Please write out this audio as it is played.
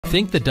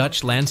Think the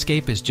Dutch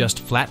landscape is just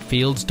flat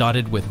fields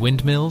dotted with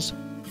windmills?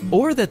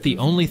 Or that the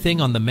only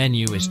thing on the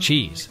menu is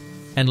cheese?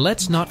 And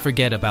let's not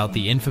forget about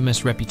the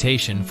infamous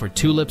reputation for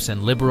tulips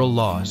and liberal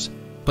laws.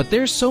 But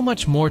there's so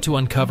much more to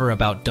uncover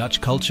about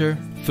Dutch culture,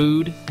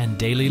 food, and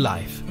daily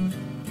life.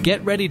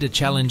 Get ready to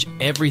challenge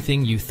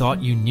everything you thought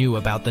you knew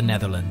about the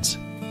Netherlands.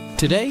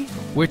 Today,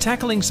 we're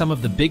tackling some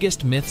of the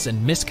biggest myths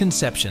and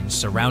misconceptions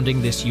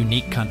surrounding this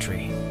unique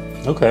country.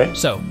 Okay.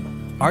 So,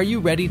 are you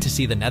ready to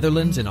see the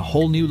Netherlands in a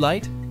whole new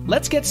light?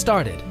 Let's get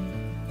started.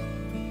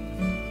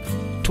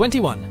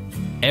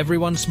 21.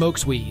 Everyone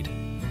smokes weed.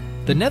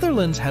 The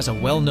Netherlands has a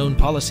well-known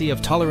policy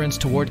of tolerance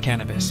toward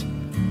cannabis.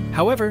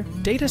 However,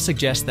 data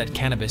suggests that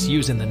cannabis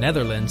use in the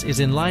Netherlands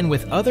is in line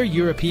with other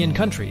European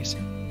countries,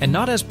 and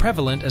not as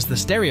prevalent as the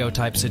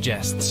stereotype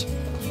suggests.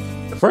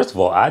 First of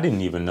all, I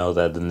didn't even know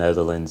that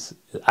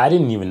I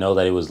didn't even know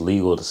that it was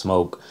legal to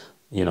smoke,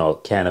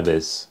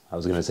 cannabis. I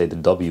was going to say the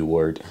W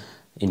word.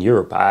 In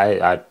Europe,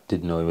 I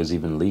didn't know it was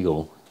even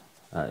legal,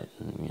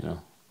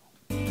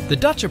 The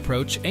Dutch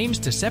approach aims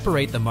to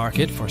separate the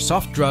market for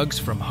soft drugs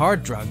from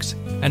hard drugs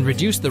and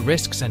reduce the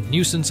risks and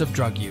nuisance of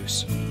drug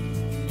use.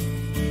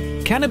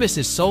 Cannabis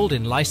is sold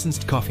in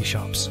licensed coffee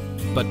shops,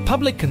 but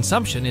public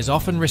consumption is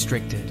often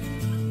restricted.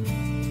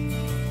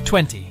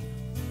 20.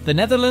 The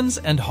Netherlands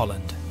and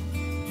Holland.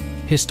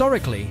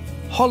 Historically,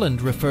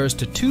 Holland refers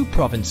to two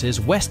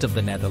provinces west of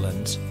the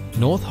Netherlands,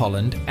 North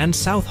Holland and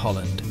South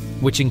Holland,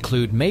 which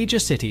include major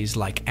cities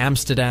like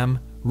Amsterdam,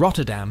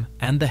 Rotterdam,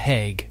 and The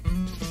Hague.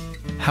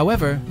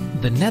 However,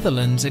 the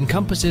Netherlands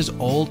encompasses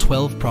all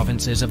 12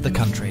 provinces of the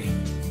country.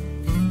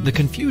 The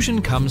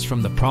confusion comes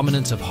from the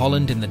prominence of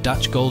Holland in the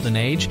Dutch Golden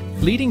Age,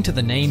 leading to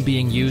the name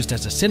being used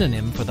as a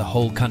synonym for the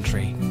whole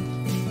country.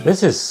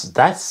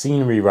 That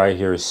scenery right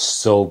here is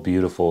so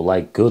beautiful,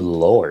 like good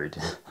lord.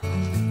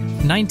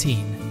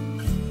 19.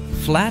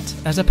 Flat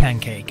as a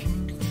pancake.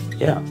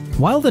 Yeah.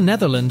 While the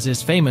Netherlands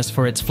is famous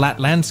for its flat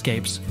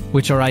landscapes,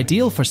 which are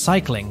ideal for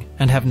cycling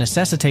and have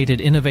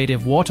necessitated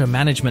innovative water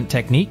management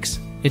techniques,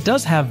 it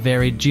does have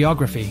varied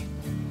geography.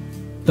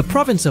 The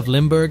province of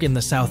Limburg in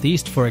the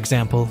southeast, for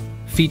example,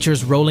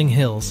 features rolling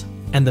hills,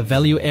 and the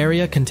Veluwe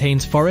area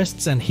contains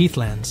forests and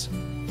heathlands.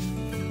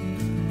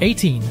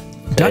 18.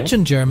 Okay. Dutch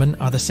and German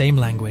are the same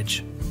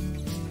language.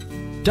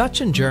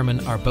 Dutch and German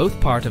are both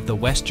part of the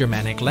West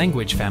Germanic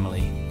language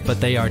family, but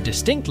they are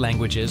distinct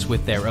languages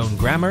with their own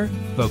grammar,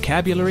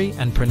 vocabulary,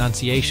 and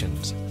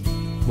pronunciations.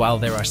 While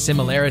there are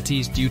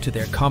similarities due to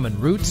their common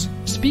roots,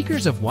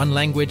 speakers of one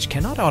language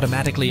cannot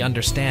automatically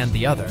understand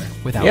the other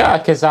without... Yeah,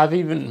 because I've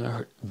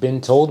even been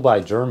told by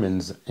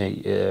Germans,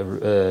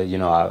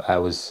 I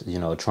was,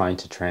 trying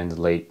to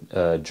translate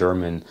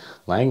German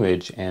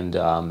language,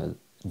 and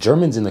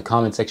Germans in the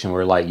comment section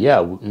were like,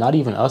 yeah, not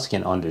even us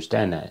can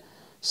understand that.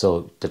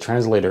 So the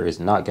translator is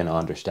not going to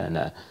understand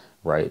that,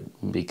 right?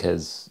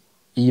 Because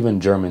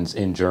even Germans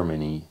in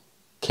Germany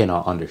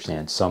cannot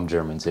understand some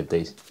Germans if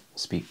they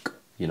speak,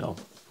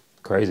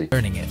 crazy.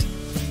 Learning it.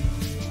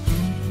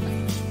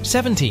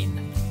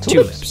 17.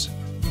 Tulips.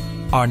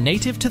 Are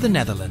native to the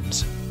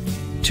Netherlands.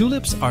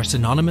 Tulips are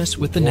synonymous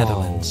with the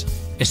Netherlands,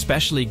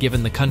 especially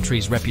given the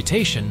country's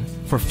reputation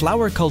for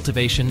flower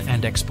cultivation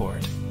and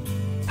export.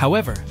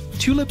 However,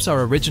 tulips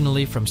are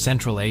originally from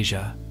Central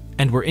Asia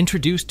and were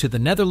introduced to the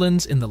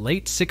Netherlands in the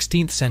late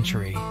 16th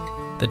century.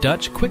 The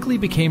Dutch quickly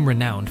became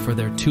renowned for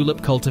their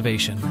tulip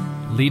cultivation,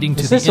 leading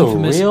to the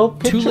infamous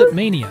tulip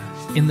mania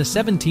in the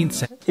 17th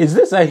century. Is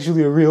this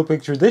actually a real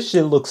picture? This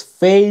shit looks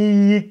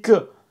fake.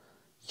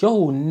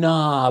 Yo,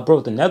 nah,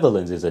 bro, the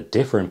Netherlands is a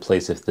different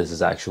place if this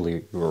is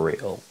actually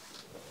real.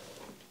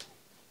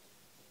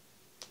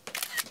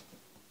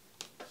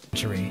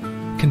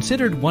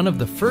 Considered one of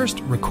the first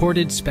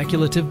recorded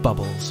speculative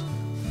bubbles.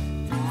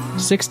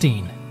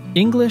 16.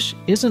 English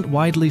isn't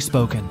widely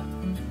spoken.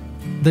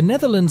 The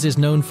Netherlands is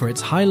known for its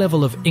high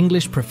level of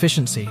English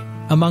proficiency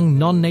among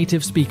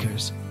non-native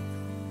speakers.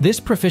 This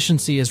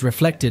proficiency is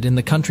reflected in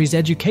the country's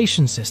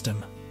education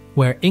system,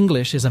 where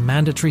English is a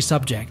mandatory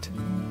subject.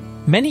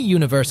 Many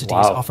universities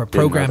offer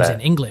programs in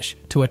English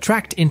to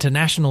attract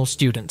international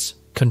students,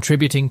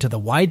 contributing to the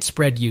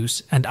widespread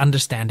use and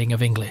understanding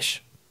of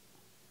English.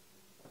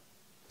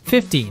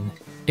 15.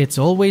 It's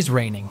always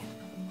raining.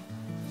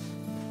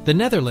 The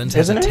Netherlands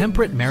has a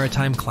temperate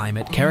maritime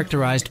climate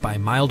characterized by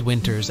mild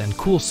winters and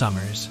cool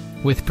summers,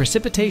 with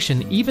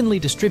precipitation evenly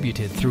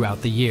distributed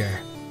throughout the year.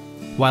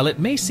 While it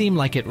may seem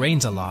like it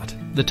rains a lot,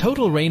 the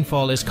total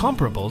rainfall is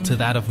comparable to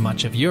that of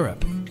much of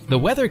Europe. The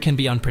weather can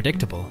be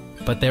unpredictable,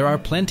 but there are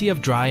plenty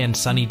of dry and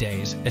sunny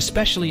days,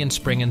 especially in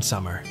spring and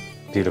summer.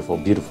 Beautiful,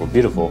 beautiful,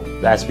 beautiful.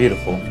 That's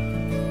beautiful.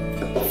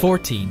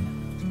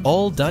 14.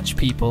 All Dutch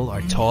people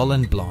are tall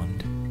and blonde.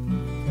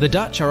 The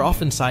Dutch are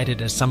often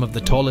cited as some of the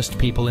tallest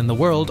people in the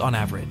world on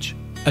average,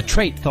 a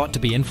trait thought to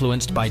be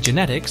influenced by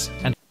genetics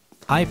and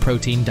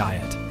high-protein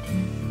diet.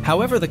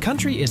 However, the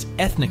country is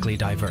ethnically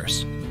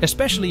diverse,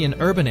 especially in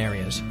urban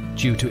areas,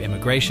 due to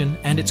immigration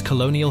and its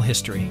colonial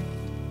history.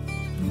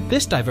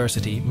 This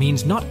diversity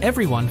means not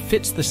everyone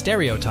fits the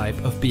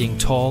stereotype of being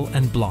tall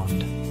and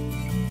blonde.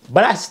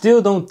 But I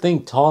still don't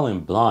think tall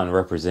and blonde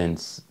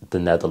represents the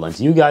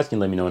Netherlands. You guys can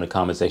let me know in the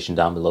comment section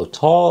down below.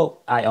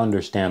 Tall, I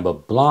understand,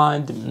 but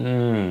blonde,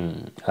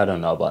 I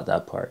don't know about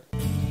that part.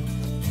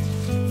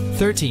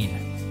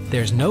 13.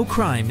 There's no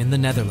crime in the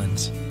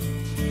Netherlands.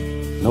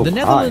 No The crime.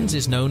 Netherlands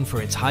is known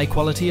for its high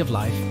quality of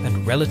life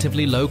and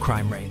relatively low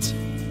crime rates.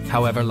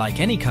 However, like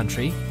any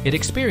country, it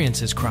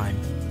experiences crime,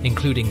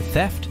 including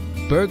theft,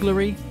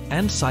 burglary,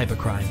 and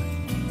cybercrime.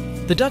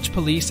 The Dutch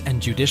police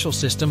and judicial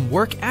system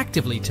work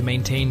actively to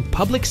maintain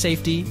public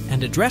safety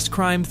and address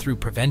crime through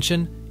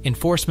prevention,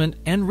 enforcement,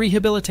 and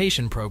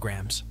rehabilitation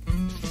programs.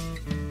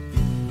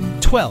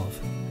 12.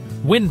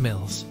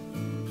 Windmills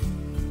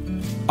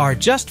are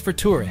just for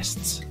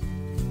tourists.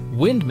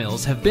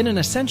 Windmills have been an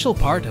essential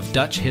part of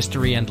Dutch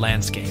history and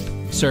landscape,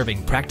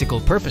 serving practical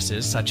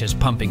purposes such as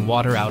pumping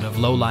water out of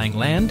low-lying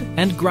land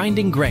and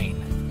grinding grain.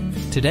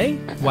 Today,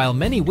 while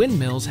many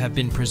windmills have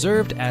been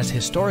preserved as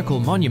historical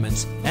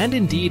monuments and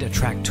indeed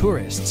attract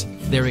tourists,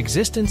 their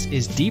existence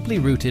is deeply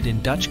rooted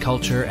in Dutch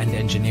culture and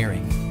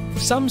engineering.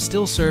 Some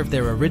still serve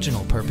their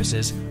original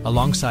purposes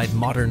alongside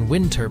modern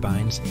wind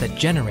turbines that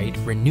generate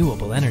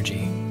renewable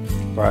energy.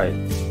 Right.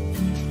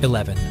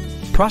 11.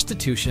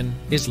 Prostitution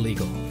is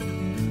legal.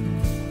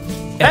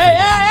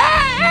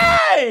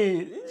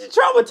 Hey! You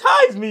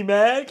traumatized me,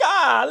 man.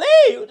 Golly,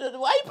 why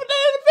you put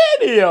that in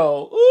the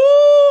video?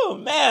 Ooh,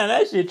 man,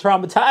 that shit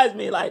traumatized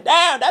me. Like,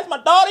 damn, that's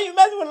my daughter you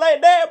messing with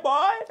like that,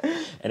 boy.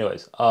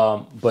 Anyways,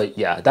 but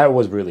yeah, that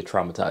was really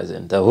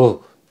traumatizing.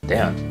 Ooh,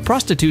 damn.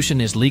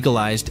 Prostitution is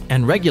legalized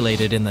and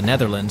regulated in the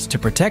Netherlands to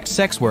protect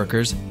sex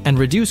workers and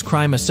reduce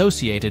crime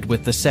associated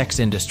with the sex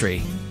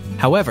industry.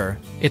 However,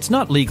 it's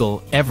not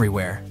legal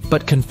everywhere,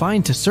 but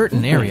confined to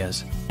certain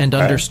areas and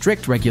under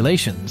strict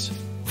regulations.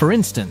 For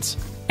instance,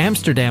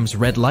 Amsterdam's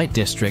red light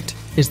district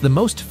is the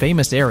most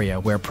famous area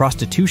where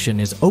prostitution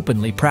is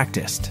openly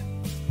practiced.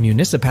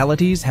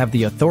 Municipalities have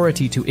the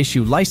authority to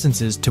issue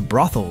licenses to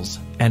brothels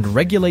and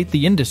regulate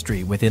the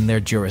industry within their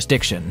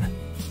jurisdiction.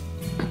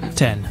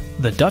 10.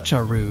 The Dutch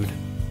are rude.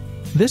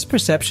 This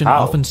perception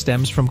often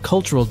stems from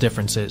cultural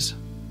differences.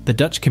 The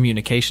Dutch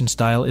communication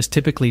style is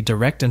typically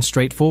direct and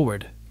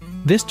straightforward.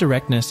 This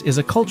directness is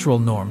a cultural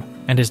norm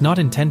and is not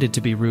intended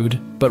to be rude,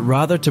 but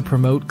rather to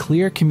promote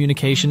clear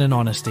communication and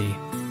honesty.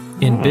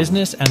 In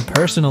business and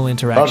personal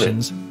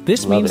interactions,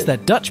 this means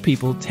that Dutch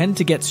people tend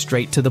to get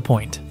straight to the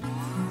point.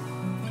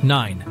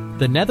 9.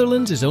 The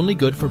Netherlands is only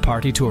good for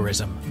party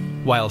tourism.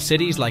 While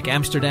cities like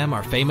Amsterdam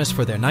are famous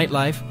for their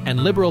nightlife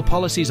and liberal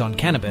policies on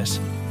cannabis,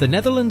 the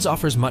Netherlands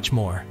offers much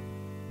more.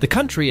 The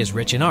country is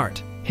rich in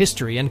art,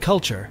 history, and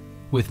culture,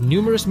 with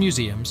numerous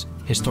museums,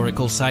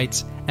 historical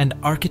sites, and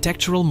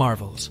architectural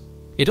marvels.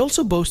 It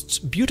also boasts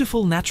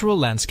beautiful natural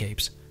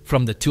landscapes,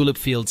 from the tulip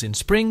fields in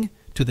spring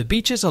to the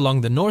beaches along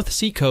the North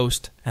Sea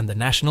coast and the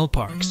national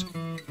parks.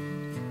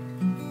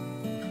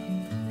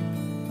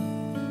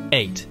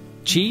 8.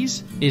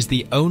 Cheese is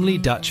the only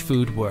Dutch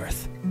food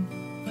worth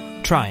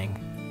trying.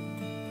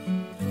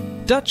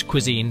 Dutch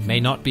cuisine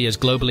may not be as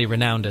globally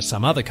renowned as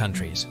some other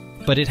countries,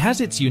 but it has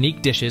its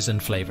unique dishes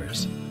and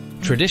flavors.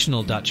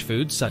 Traditional Dutch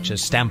foods such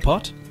as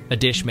stampot, a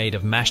dish made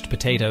of mashed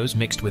potatoes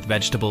mixed with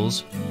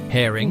vegetables,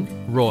 herring,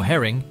 raw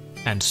herring,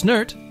 and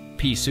snert,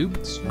 pea soup,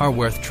 are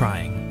worth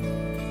trying.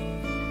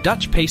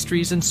 Dutch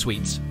pastries and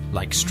sweets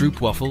like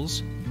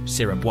stroopwafels,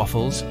 syrup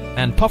waffles,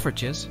 and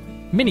poffertjes,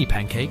 mini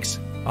pancakes,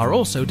 are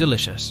also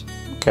delicious.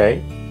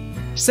 Okay.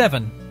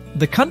 7.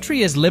 The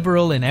country is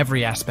liberal in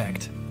every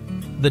aspect.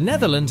 The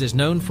Netherlands is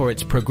known for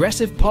its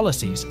progressive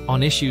policies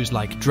on issues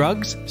like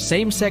drugs,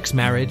 same-sex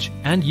marriage,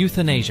 and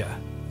euthanasia.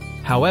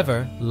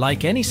 However,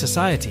 like any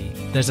society,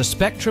 there's a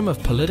spectrum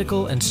of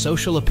political and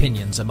social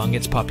opinions among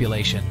its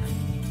population.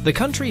 The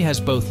country has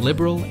both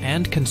liberal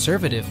and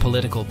conservative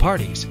political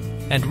parties,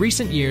 and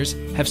recent years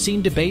have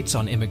seen debates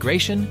on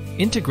immigration,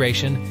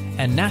 integration,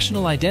 and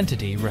national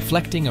identity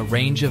reflecting a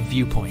range of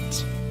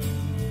viewpoints.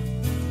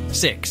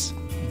 6.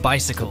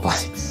 Bicycles.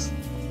 Bikes.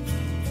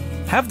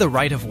 Have the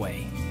right of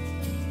way.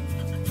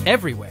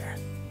 Everywhere.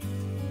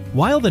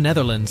 While the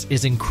Netherlands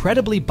is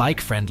incredibly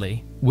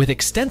bike-friendly, with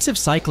extensive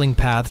cycling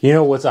paths... You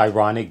know what's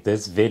ironic?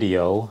 This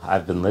video,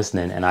 I've been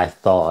listening and I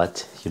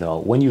thought, you know,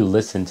 when you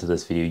listen to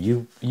this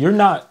video, you're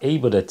not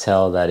able to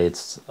tell that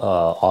it's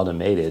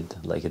automated,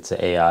 like it's an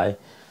AI,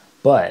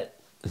 but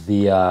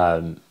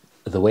the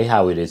way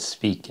how it is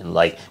speaking,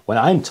 like when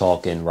I'm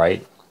talking,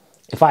 right,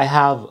 if I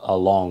have a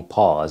long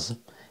pause,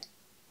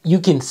 you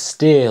can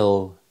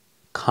still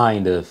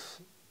kind of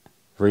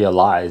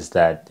realize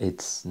that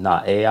it's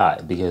not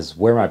AI, because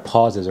where my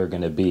pauses are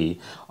going to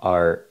be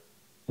are,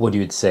 what you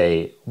would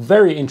say,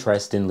 very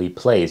interestingly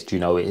placed. You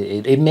know,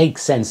 it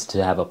makes sense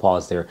to have a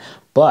pause there,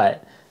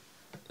 but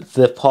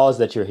the pause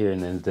that you're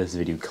hearing in this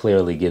video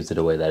clearly gives it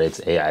away that it's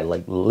AI.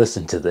 Like,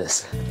 listen to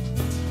this.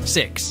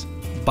 6.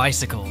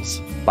 Bicycles.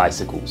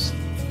 Bicycles.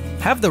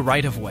 Have the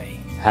right of way.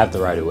 Have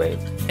the right of way.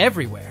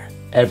 Everywhere.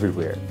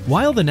 everywhere.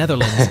 While the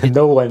Netherlands...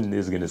 No one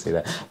is going to say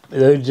that.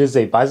 They would just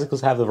say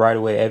bicycles have the right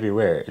of way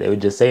everywhere. They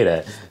would just say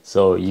that.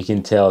 So you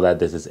can tell that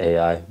this is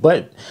AI.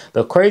 But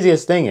the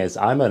craziest thing is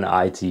I'm an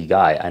IT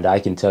guy, and I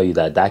can tell you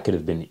that that could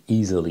have been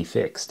easily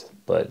fixed,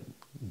 but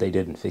they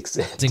didn't fix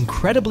it. It's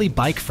incredibly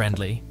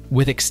bike-friendly,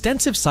 with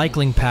extensive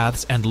cycling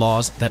paths and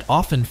laws that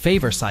often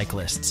favor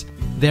cyclists.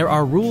 There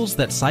are rules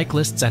that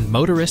cyclists and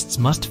motorists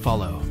must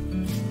follow.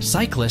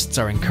 Cyclists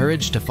are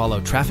encouraged to follow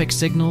traffic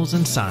signals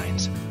and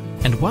signs,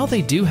 and while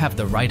they do have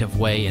the right of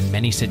way in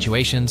many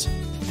situations,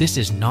 this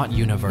is not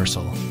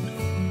universal.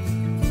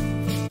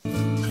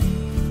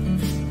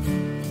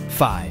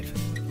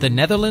 5. The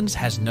Netherlands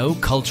has no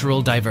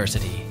cultural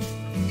diversity.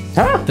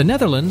 Huh? The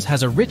Netherlands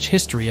has a rich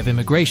history of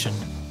immigration,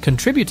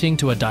 contributing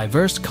to a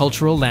diverse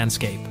cultural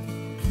landscape.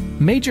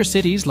 Major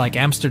cities like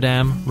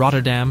Amsterdam,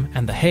 Rotterdam,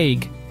 and The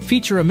Hague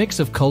feature a mix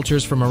of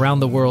cultures from around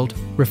the world,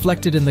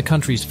 reflected in the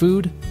country's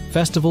food,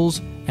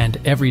 festivals, and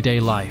everyday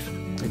life.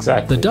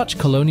 Exactly. The Dutch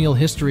colonial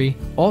history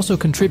also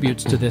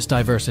contributes to this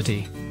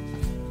diversity.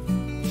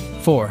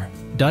 4.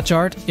 Dutch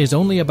art is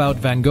only about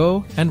Van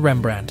Gogh and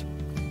Rembrandt.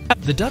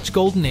 The Dutch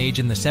Golden Age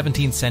in the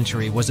 17th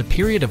century was a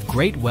period of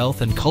great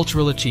wealth and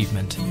cultural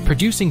achievement,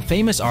 producing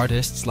famous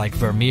artists like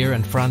Vermeer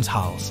and Frans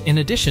Hals, in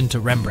addition to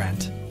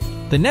Rembrandt.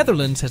 The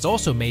Netherlands has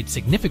also made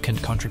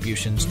significant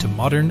contributions to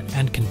modern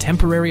and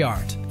contemporary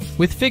art,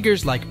 with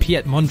figures like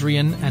Piet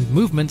Mondrian and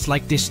movements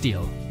like De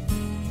Stijl.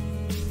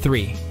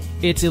 3.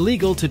 It's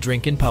illegal to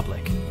drink in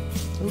public.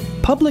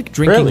 Public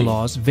drinking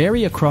laws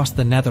vary across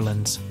the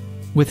Netherlands,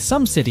 with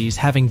some cities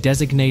having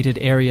designated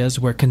areas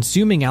where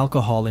consuming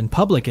alcohol in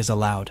public is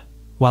allowed,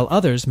 while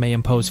others may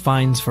impose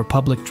fines for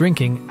public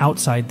drinking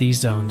outside these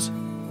zones.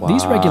 Wow.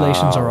 These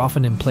regulations are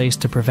often in place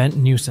to prevent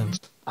nuisance.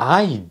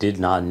 I did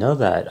not know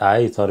that.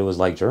 I thought it was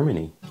like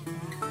Germany.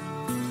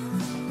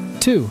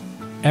 2.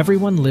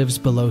 Everyone lives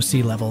below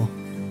sea level.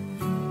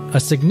 A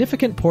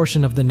significant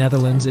portion of the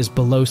Netherlands is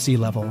below sea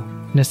level,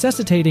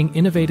 necessitating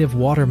innovative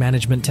water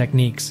management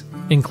techniques,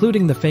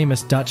 including the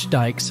famous Dutch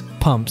dikes,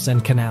 pumps,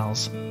 and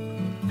canals.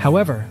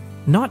 However,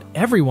 not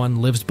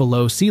everyone lives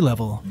below sea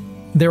level.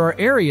 There are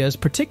areas,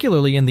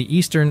 particularly in the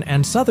eastern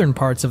and southern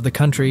parts of the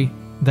country,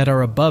 that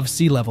are above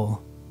sea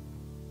level.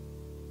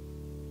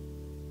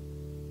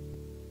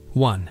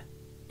 1.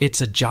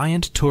 It's a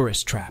giant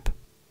tourist trap.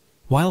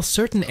 While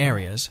certain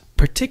areas,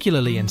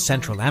 particularly in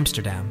central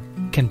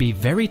Amsterdam, can be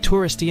very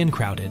touristy and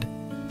crowded,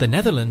 the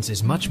Netherlands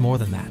is much more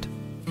than that.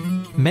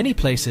 Many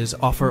places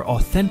offer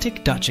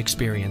authentic Dutch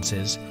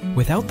experiences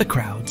without the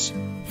crowds,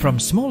 from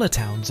smaller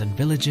towns and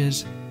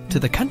villages to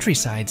the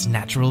countryside's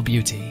natural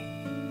beauty.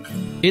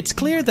 It's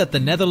clear that the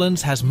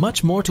Netherlands has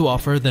much more to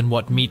offer than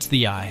what meets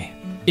the eye.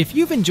 If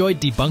you've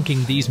enjoyed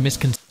debunking these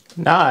misconceptions,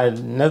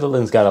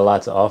 Netherlands got a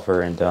lot to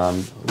offer, and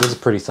it was a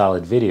pretty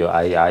solid video.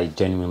 I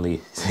genuinely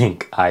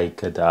think I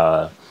could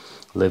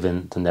live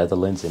in the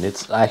Netherlands, and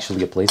it's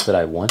actually a place that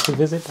I want to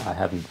visit. I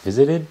haven't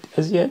visited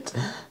as yet.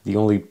 The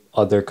only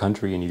other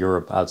country in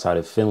Europe outside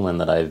of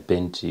Finland that I've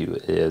been to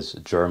is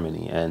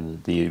Germany,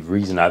 and the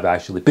reason I've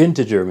actually been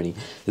to Germany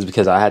is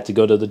because I had to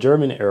go to the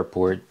German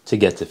airport to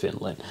get to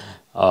Finland.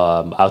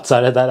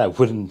 Outside of that, I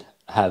wouldn't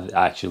have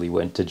actually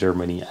went to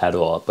Germany at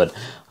all, but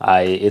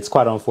it's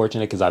quite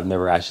unfortunate because I've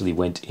never actually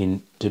went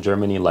into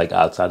Germany, like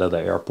outside of the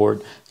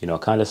airport. You know,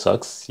 kind of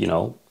sucks. You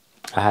know,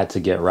 I had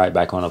to get right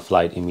back on a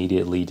flight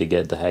immediately to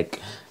get the heck,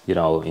 you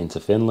know, into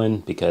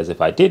Finland, because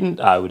if I didn't,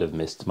 I would have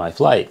missed my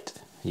flight,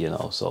 you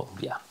know. So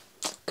yeah,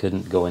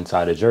 couldn't go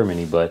inside of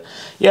Germany. But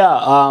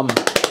yeah,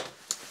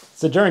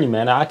 it's a journey,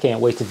 man. I can't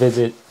wait to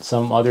visit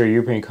some other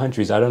European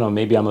countries. I don't know,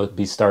 maybe I'm gonna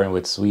be starting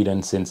with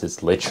Sweden, since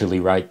it's literally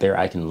right there.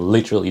 I can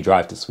literally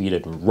drive to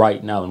Sweden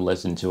right now in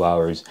less than 2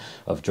 hours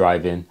of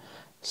driving.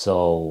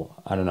 So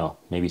I don't know,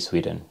 maybe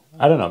Sweden.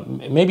 I don't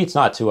know, maybe it's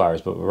not 2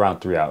 hours, but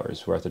around 3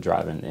 hours worth of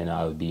driving, and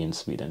I would be in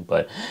Sweden.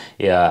 But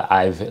yeah,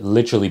 I've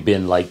literally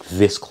been like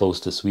this close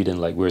to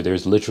Sweden, like where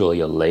there's literally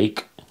a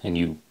lake and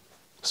you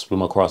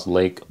swim across the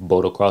lake,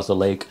 boat across the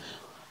lake,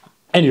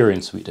 and you're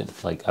in Sweden.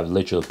 Like, I've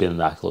literally been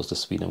that close to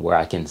Sweden where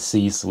I can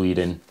see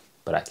Sweden,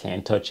 but I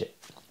can't touch it,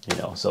 you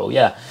know. So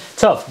yeah,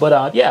 tough.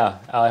 But yeah,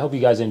 I hope you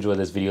guys enjoyed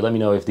this video. Let me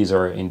know if these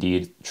are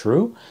indeed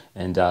true.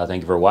 And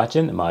thank you for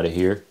watching. I'm out of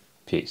here.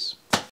 Peace.